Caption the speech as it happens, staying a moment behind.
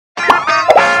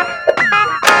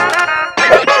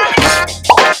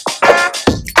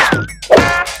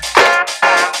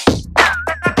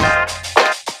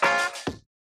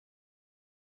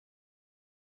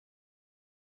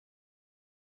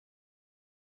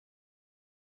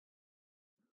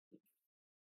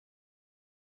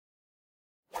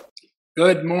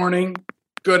Good morning,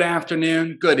 good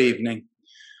afternoon, good evening.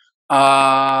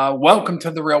 Welcome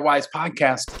to the Real Wise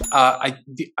Podcast. I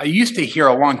used to hear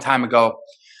a long time ago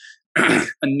a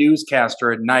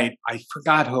newscaster at night. I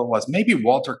forgot who it was. Maybe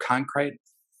Walter Cronkite.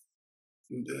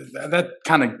 That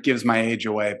kind of gives my age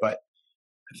away, but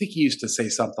I think he used to say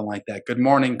something like that. Good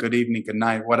morning, good evening, good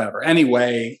night, whatever.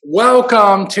 Anyway,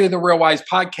 welcome to the Real Wise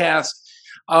Podcast.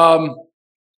 Um,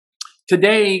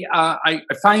 Today, I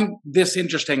find this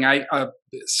interesting.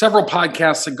 Several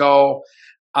podcasts ago,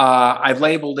 I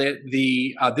labeled it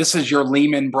the "This is your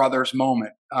Lehman Brothers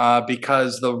moment"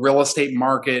 because the real estate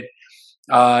market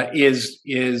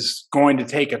is going to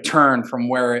take a turn from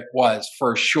where it was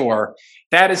for sure.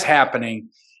 That is happening.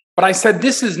 But I said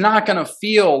this is not going to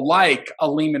feel like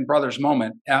a Lehman Brothers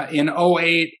moment. In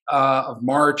 '08, of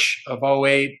March of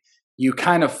 '08, you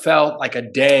kind of felt like a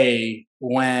day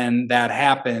when that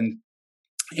happened.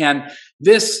 And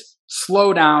this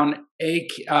slowdown,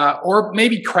 or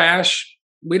maybe crash,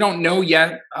 we don't know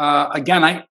yet.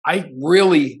 Again, I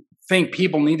really think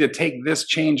people need to take this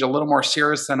change a little more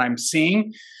serious than I'm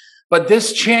seeing. But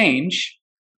this change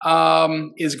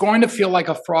is going to feel like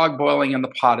a frog boiling in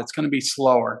the pot. It's going to be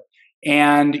slower.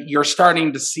 And you're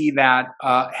starting to see that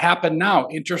happen now.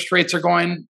 Interest rates are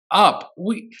going up.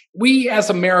 We as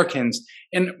Americans,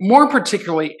 and more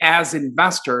particularly as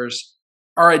investors,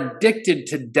 are addicted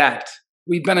to debt.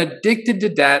 We've been addicted to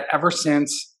debt ever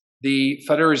since the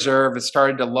Federal Reserve has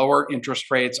started to lower interest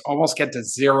rates, almost get to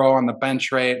zero on the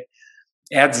bench rate,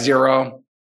 at zero.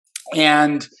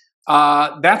 And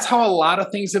that's how a lot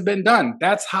of things have been done.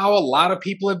 That's how a lot of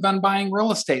people have been buying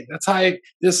real estate. That's how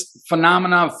this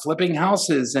phenomena of flipping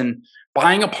houses and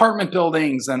buying apartment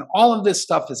buildings and all of this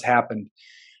stuff has happened.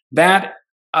 That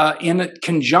in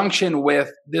conjunction with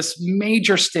this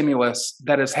major stimulus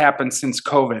that has happened since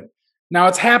COVID. Now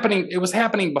it's happening. It was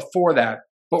happening before that,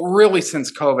 but really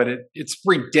since COVID, it's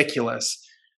ridiculous.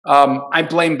 I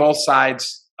blame both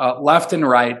sides, left and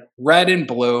right, red and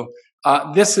blue.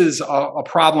 This is a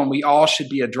problem we all should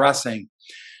be addressing.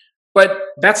 But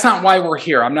that's not why we're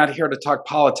here. I'm not here to talk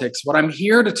politics. What I'm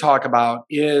here to talk about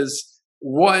is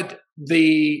what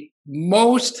the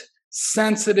most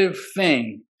sensitive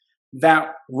thing that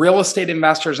real estate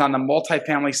investors on the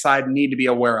multifamily side need to be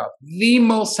aware of. The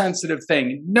most sensitive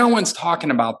thing. No one's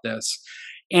talking about this.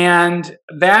 And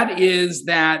that is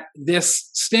that this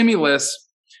stimulus,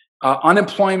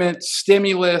 unemployment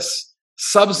stimulus,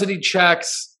 subsidy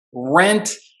checks,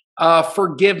 rent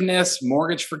forgiveness,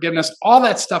 mortgage forgiveness, all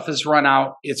that stuff is run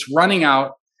out. It's running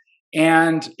out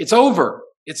and it's over.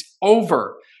 It's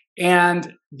over.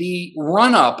 And the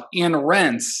run up in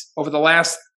rents over the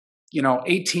last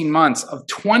 18 months of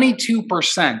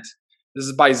 22%. This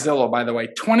is by Zillow, by the way,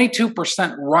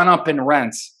 22% run up in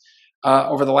rents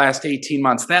over the last 18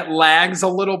 months. That lags a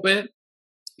little bit.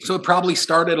 So it probably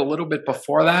started a little bit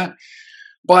before that.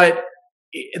 But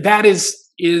that is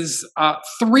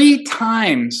 3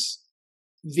 times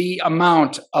the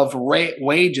amount of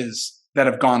wages that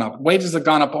have gone up. Wages have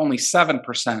gone up only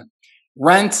 7%.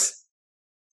 Rents,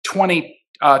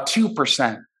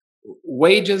 22%.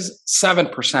 Wages,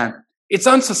 7%. It's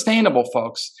unsustainable,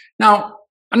 folks. Now,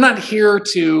 I'm not here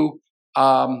to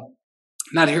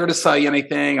sell you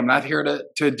anything. I'm not here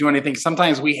to do anything.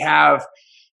 Sometimes we have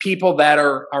people that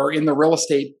are in the real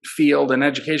estate field and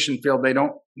education field. They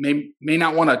may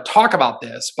not want to talk about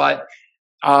this, but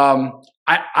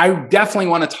I definitely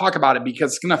want to talk about it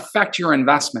because it's going to affect your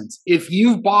investments. If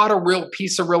you've bought a real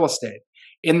piece of real estate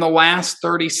in the last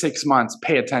 36 months,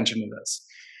 pay attention to this.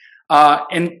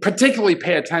 And particularly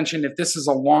pay attention if this is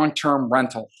a long-term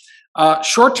rental.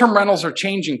 Short-term rentals are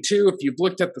changing too. If you've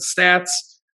looked at the stats,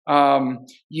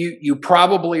 you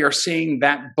probably are seeing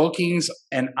that bookings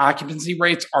and occupancy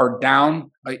rates are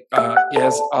down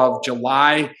as of June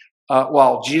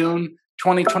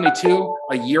 2022,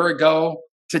 a year ago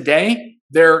today.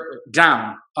 They're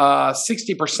down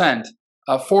 60%,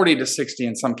 40 to 60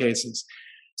 in some cases.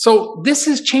 So this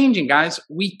is changing, guys.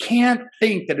 We can't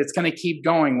think that it's going to keep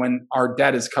going when our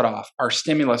debt is cut off, our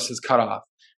stimulus is cut off.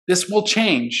 This will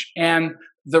change. And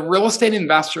the real estate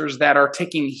investors that are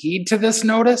taking heed to this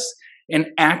notice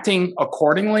and acting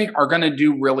accordingly are going to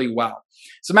do really well.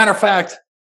 As a matter of fact,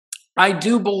 I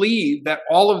do believe that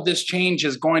all of this change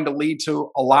is going to lead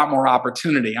to a lot more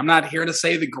opportunity. I'm not here to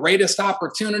say the greatest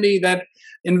opportunity that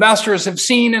investors have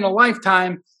seen in a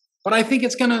lifetime, but I think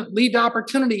it's going to lead to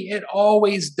opportunity. It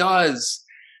always does.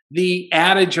 The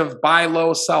adage of buy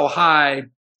low, sell high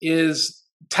is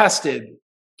tested,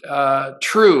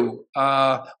 true,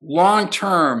 long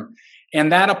term,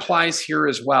 and that applies here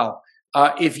as well.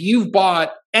 If you've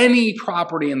bought any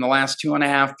property in the last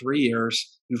 2.5, 3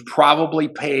 years, You've probably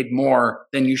paid more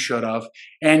than you should have.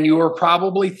 And you are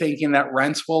probably thinking that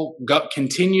rents will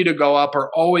continue to go up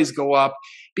or always go up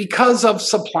because of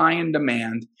supply and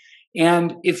demand.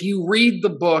 And if you read the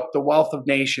book, The Wealth of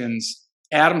Nations,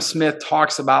 Adam Smith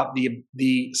talks about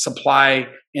the supply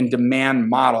and demand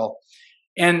model.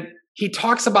 And he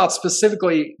talks about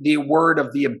specifically the word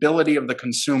of the ability of the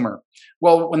consumer.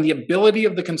 Well, when the ability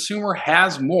of the consumer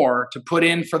has more to put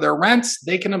in for their rents,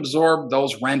 they can absorb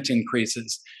those rent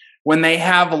increases. When they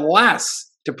have less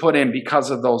to put in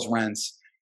because of those rents,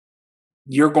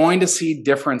 you're going to see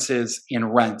differences in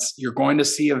rents. You're going to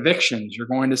see evictions. You're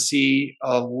going to see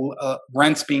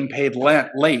rents being paid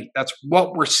late. That's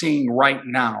what we're seeing right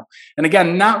now. And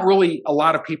again, not really a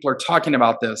lot of people are talking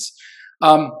about this.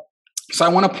 So I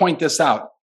want to point this out.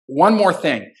 One more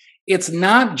thing. It's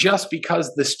not just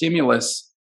because the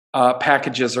stimulus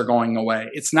packages are going away.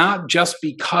 It's not just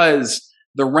because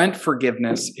the rent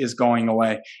forgiveness is going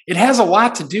away. It has a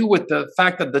lot to do with the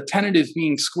fact that the tenant is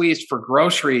being squeezed for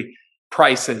grocery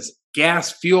prices,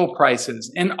 gas, fuel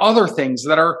prices, and other things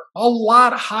that are a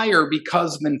lot higher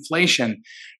because of inflation.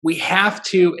 We have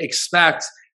to expect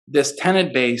this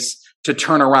tenant base to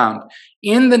turn around.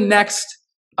 In the next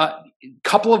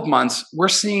couple of months, we're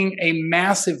seeing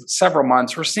several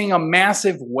months, we're seeing a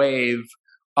massive wave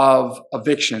of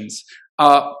evictions.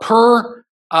 Per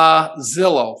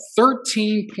Zillow,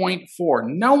 13.4.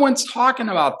 No one's talking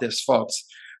about this, folks.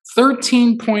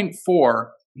 13.4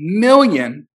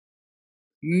 million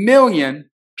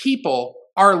people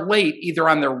are late either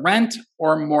on their rent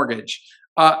or mortgage.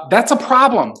 That's a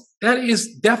problem. That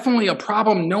is definitely a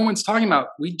problem no one's talking about.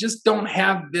 We just don't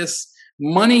have this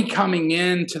money coming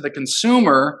in to the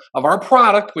consumer of our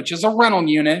product, which is a rental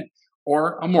unit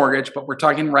or a mortgage, but we're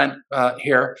talking rent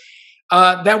here,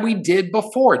 that we did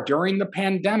before during the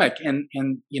pandemic and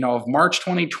of March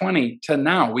 2020 to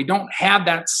now. We don't have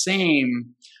that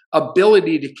same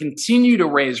ability to continue to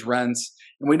raise rents,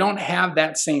 and we don't have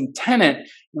that same tenant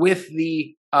with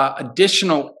the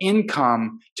additional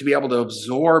income to be able to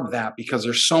absorb that because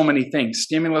there's so many things.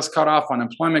 Stimulus cut off,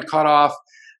 unemployment cut off,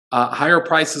 higher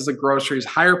prices of groceries,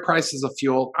 higher prices of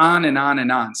fuel, on and on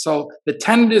and on. So the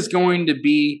tenant is going to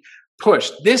be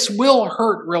pushed. This will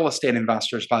hurt real estate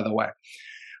investors, by the way.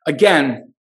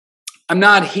 Again, I'm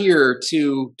not here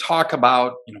to talk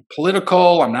about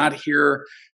political. I'm not here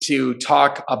to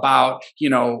talk about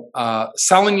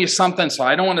selling you something. So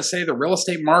I don't want to say the real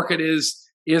estate market is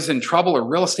in trouble or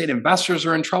real estate investors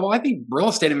are in trouble. I think real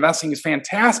estate investing is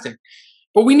fantastic.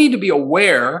 But we need to be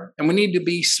aware and we need to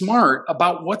be smart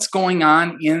about what's going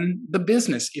on in the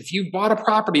business. If you bought a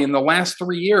property in the last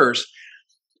 3 years,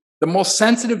 the most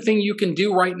sensitive thing you can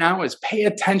do right now is pay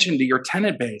attention to your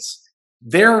tenant base.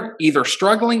 They're either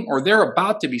struggling or they're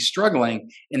about to be struggling,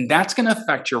 and that's going to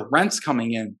affect your rents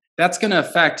coming in. That's going to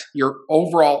affect your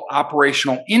overall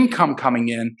operational income coming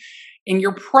in. And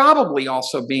you're probably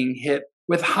also being hit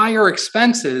with higher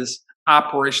expenses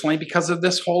operationally because of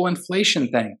this whole inflation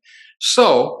thing.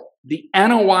 So the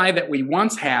NOI that we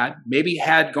once had, maybe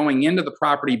had going into the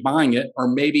property buying it, or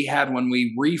maybe had when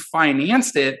we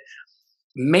refinanced it,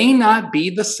 may not be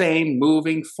the same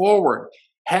moving forward.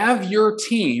 Have your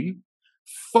team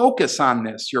focus on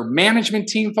this. Your management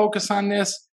team focus on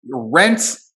this. Your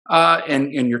rents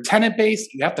and your tenant base,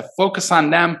 you have to focus on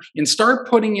them and start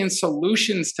putting in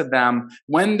solutions to them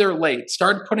when they're late.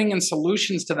 Start putting in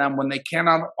solutions to them when they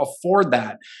cannot afford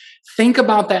that. Think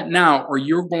about that now, or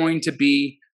you're going to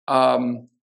be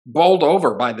bowled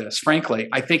over by this, frankly.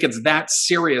 I think it's that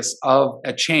serious of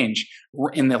a change.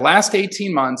 In the last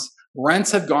 18 months,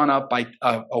 rents have gone up by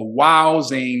a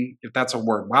wowzing, if that's a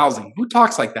word, wowzing. Who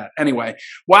talks like that? Anyway,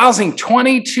 wowzing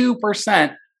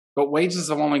 22%, but wages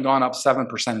have only gone up 7%.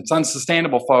 It's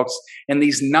unsustainable, folks. And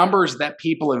these numbers that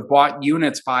people have bought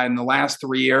units by in the last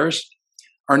 3 years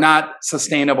are not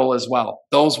sustainable as well.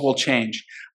 Those will change.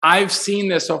 I've seen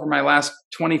this over my last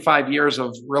 25 years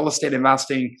of real estate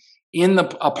investing in the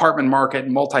apartment market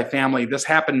and multifamily. This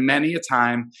happened many a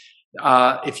time.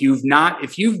 If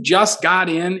you've just got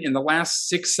in the last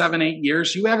 6, 7, 8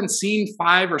 years, you haven't seen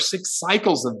 5 or 6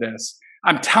 cycles of this.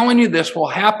 I'm telling you, this will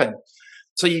happen.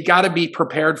 So you got to be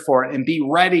prepared for it and be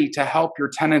ready to help your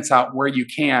tenants out where you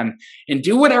can and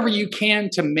do whatever you can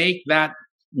to make that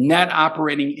net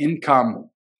operating income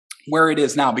where it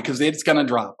is now, because it's going to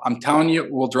drop. I'm telling you,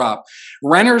 it will drop.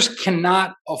 Renters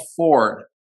cannot afford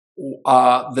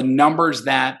the numbers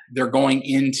that they're going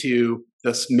into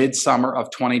this midsummer of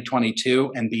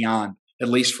 2022 and beyond, at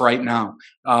least for right now.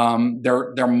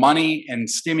 Their money and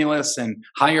stimulus and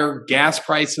higher gas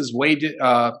prices,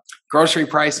 grocery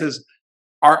prices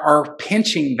are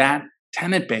pinching that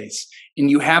tenant base, and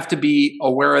you have to be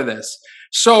aware of this.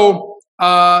 So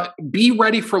be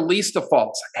ready for lease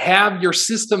defaults. Have your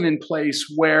system in place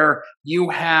where you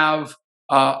have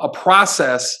a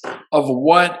process of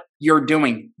what you're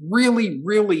doing. Really,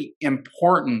 really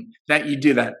important that you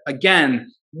do that.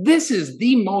 Again, this is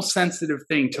the most sensitive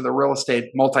thing to the real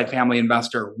estate multifamily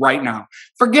investor right now.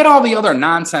 Forget all the other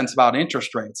nonsense about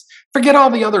interest rates. Forget all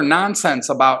the other nonsense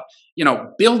about,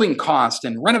 building cost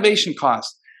and renovation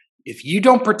cost. If you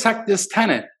don't protect this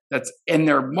tenant that's in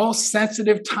their most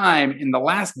sensitive time in the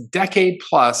last decade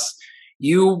plus,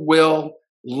 you will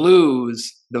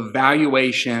lose the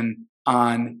valuation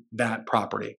on that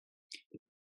property.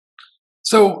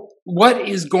 So what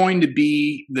is going to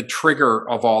be the trigger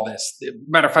of all this?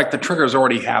 Matter of fact, the trigger has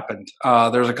already happened.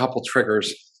 There's a couple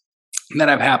triggers that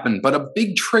have happened, but a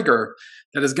big trigger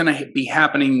that is going to be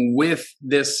happening with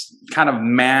this kind of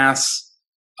mass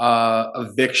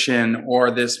eviction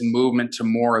or this movement to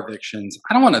more evictions.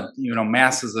 I don't want to,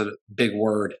 mass is a big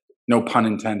word, no pun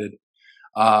intended,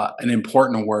 an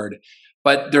important word.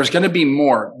 But there's going to be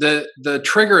more. The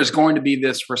trigger is going to be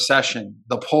this recession,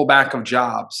 the pullback of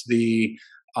jobs, the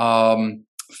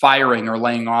firing or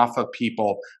laying off of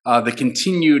people, the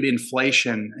continued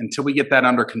inflation until we get that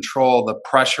under control, the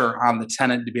pressure on the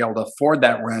tenant to be able to afford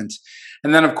that rent.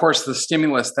 And then, of course, the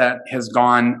stimulus that has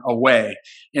gone away.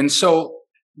 And so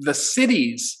the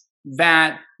cities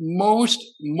that most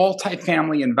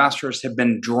multifamily investors have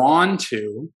been drawn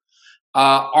to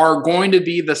are going to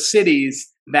be the cities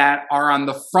that are on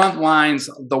the front lines,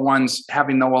 the ones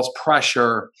having the most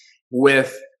pressure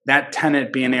with that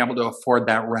tenant being able to afford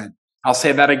that rent. I'll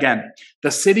say that again. The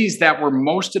cities that were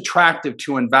most attractive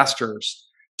to investors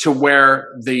to where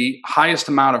the highest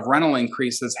amount of rental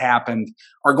increases happened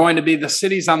are going to be the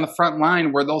cities on the front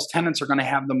line where those tenants are going to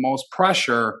have the most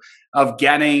pressure of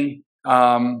getting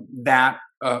that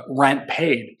rent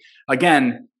paid.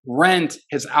 Again, rent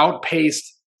has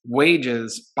outpaced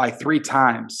wages by 3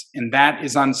 times, and that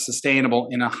is unsustainable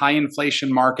in a high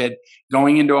inflation market,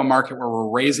 going into a market where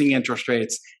we're raising interest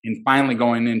rates, and finally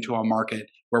going into a market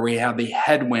where we have the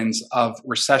headwinds of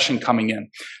recession coming in.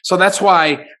 So that's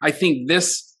why I think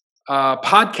this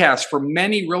podcast for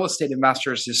many real estate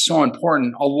investors is so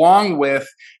important, along with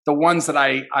the ones that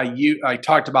I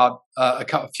talked about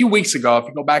a few weeks ago. If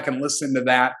you go back and listen to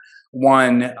that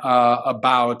one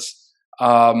about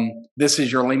this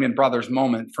is your Lehman Brothers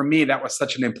moment. For me, that was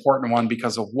such an important one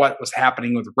because of what was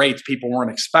happening with rates. People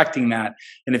weren't expecting that.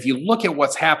 And if you look at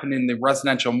what's happened in the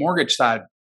residential mortgage side,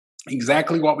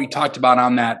 exactly what we talked about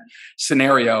on that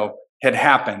scenario had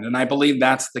happened. And I believe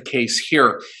that's the case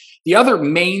here. The other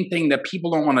main thing that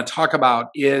people don't want to talk about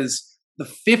is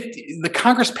the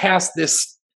Congress passed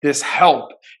this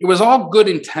help. It was all good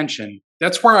intention.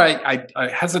 That's where I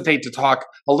hesitate to talk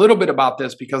a little bit about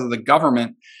this because of the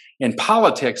government and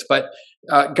politics, but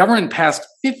government passed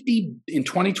in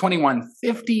 2021,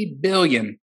 $50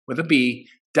 billion with a B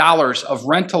dollars of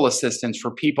rental assistance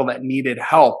for people that needed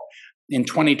help in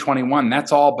 2021.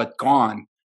 That's all but gone.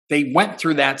 They went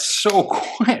through that so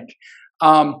quick.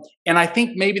 And I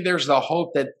think maybe there's the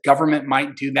hope that government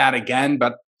might do that again,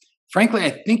 but frankly, I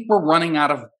think we're running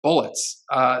out of bullets.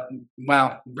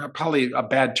 Well, probably a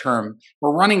bad term.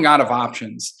 We're running out of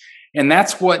options. And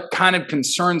that's what kind of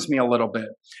concerns me a little bit.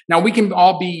 Now, we can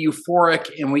all be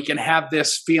euphoric and we can have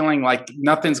this feeling like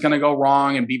nothing's going to go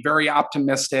wrong and be very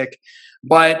optimistic.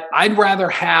 But I'd rather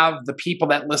have the people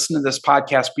that listen to this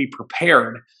podcast be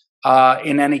prepared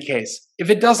in any case. If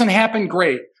it doesn't happen,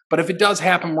 great. But if it does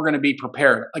happen, we're going to be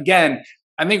prepared. Again,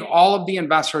 I think all of the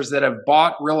investors that have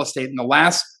bought real estate in the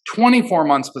last 24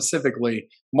 months specifically,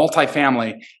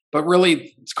 multifamily, but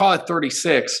really, let's call it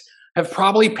 36, have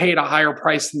probably paid a higher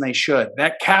price than they should.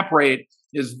 That cap rate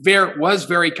was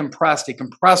very compressed. It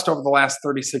compressed over the last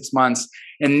 36 months,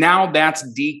 and now that's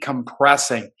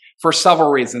decompressing for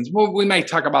several reasons. We may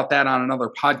talk about that on another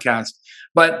podcast,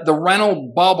 but the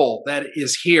rental bubble that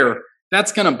is here,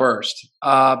 that's going to burst.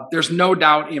 There's no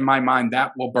doubt in my mind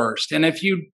that will burst. And if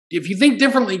you think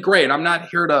differently, great. I'm not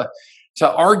here to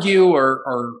argue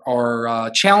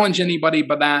or challenge anybody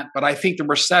by that, but I think the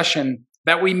recession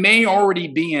that we may already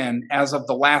be in as of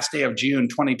the last day of June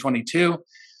 2022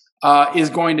 is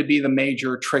going to be the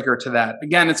major trigger to that.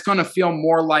 Again, it's going to feel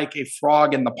more like a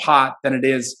frog in the pot than it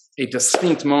is a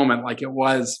distinct moment like it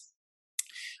was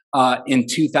in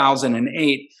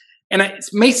 2008. And it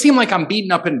may seem like I'm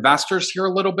beating up investors here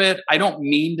a little bit. I don't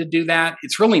mean to do that.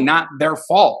 It's really not their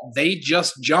fault. They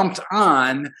just jumped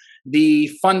on the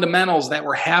fundamentals that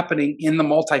were happening in the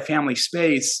multifamily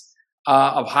space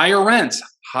of higher rents,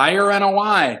 higher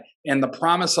NOI, and the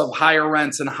promise of higher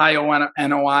rents and higher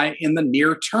NOI in the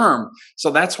near term.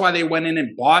 So that's why they went in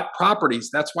and bought properties.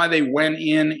 That's why they went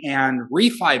in and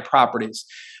refied properties.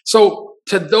 So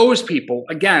to those people,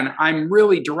 again, I'm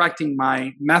really directing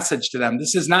my message to them.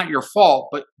 This is not your fault,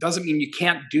 but doesn't mean you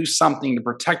can't do something to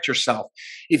protect yourself.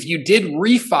 If you did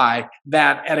refi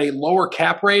that at a lower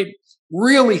cap rate,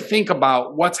 really think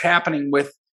about what's happening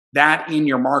with that in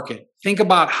your market. Think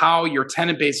about how your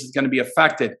tenant base is going to be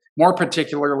affected, more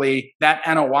particularly that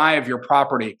NOI of your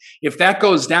property. If that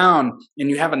goes down and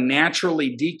you have a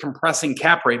naturally decompressing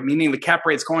cap rate, meaning the cap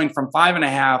rate's going from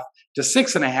 5.5 to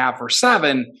 6.5 or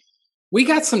 7, we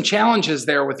got some challenges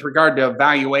there with regard to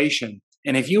valuation.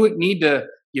 And if you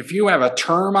have a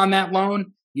term on that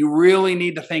loan, you really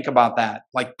need to think about that.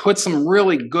 Like, put some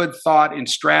really good thought and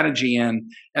strategy in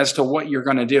as to what you're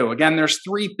going to do. Again, there's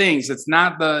 3 things. It's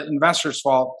not the investor's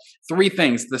fault. 3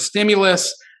 things: the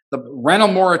stimulus, the rental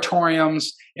moratoriums,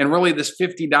 and really this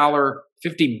 $50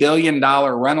 billion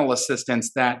rental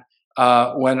assistance that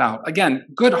went out. Again,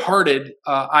 good-hearted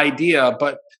idea,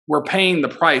 but we're paying the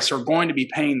price, or going to be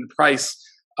paying the price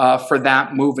for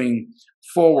that moving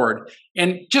forward.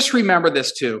 And just remember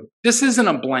this too. This isn't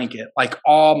a blanket, like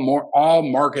all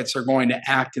markets are going to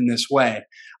act in this way.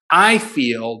 I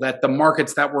feel that the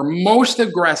markets that were most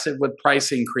aggressive with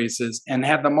price increases and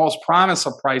have the most promise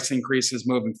of price increases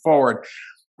moving forward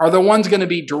are the ones going to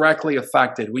be directly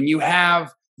affected. When you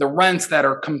have the rents that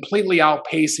are completely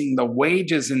outpacing the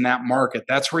wages in that market,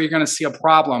 that's where you're going to see a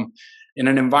problem in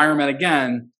an environment,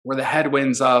 again, where the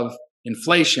headwinds of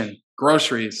inflation,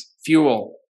 groceries,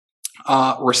 fuel,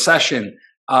 recession,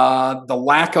 the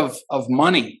lack of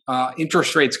money,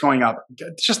 interest rates going up.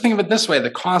 Just think of it this way: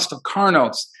 the cost of car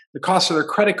notes, the cost of their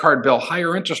credit card bill,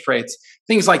 higher interest rates,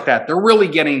 things like that. They're really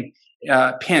getting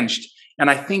pinched. And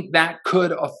I think that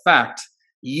could affect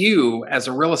you as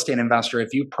a real estate investor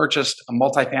if you purchased a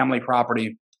multifamily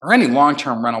property or any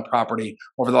long-term rental property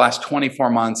over the last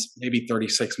 24 months, maybe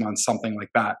 36 months, something like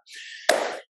that.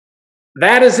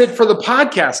 That is it for the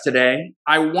podcast today.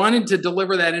 I wanted to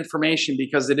deliver that information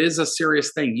because it is a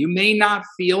serious thing. You may not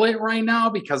feel it right now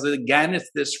because, again, it's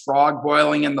this frog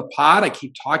boiling in the pot. I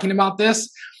keep talking about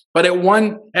this, but at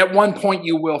one point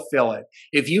you will feel it.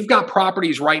 If you've got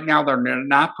properties right now that are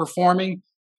not performing,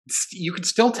 you can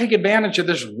still take advantage of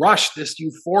this rush, this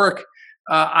euphoric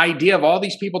idea of all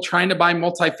these people trying to buy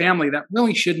multifamily that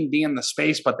really shouldn't be in the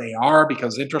space, but they are,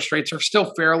 because interest rates are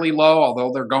still fairly low,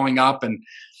 although they're going up. And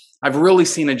I've really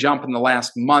seen a jump in the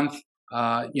last month,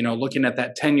 looking at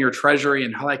that 10-year treasury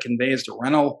and how that conveys to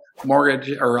real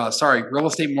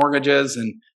estate mortgages,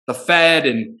 and the Fed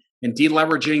and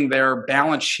deleveraging their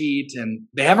balance sheet. And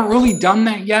they haven't really done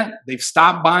that yet. They've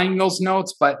stopped buying those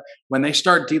notes, but when they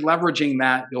start deleveraging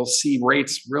that, you'll see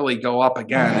rates really go up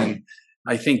again. And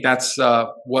I think that's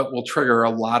what will trigger a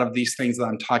lot of these things that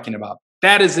I'm talking about.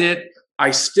 That is it.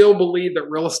 I still believe that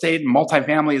real estate and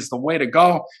multifamily is the way to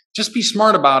go. Just be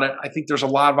smart about it. I think there's a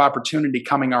lot of opportunity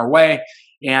coming our way.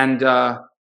 And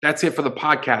that's it for the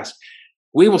podcast.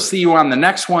 We will see you on the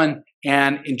next one,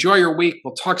 and enjoy your week.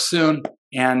 We'll talk soon.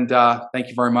 And thank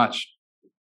you very much.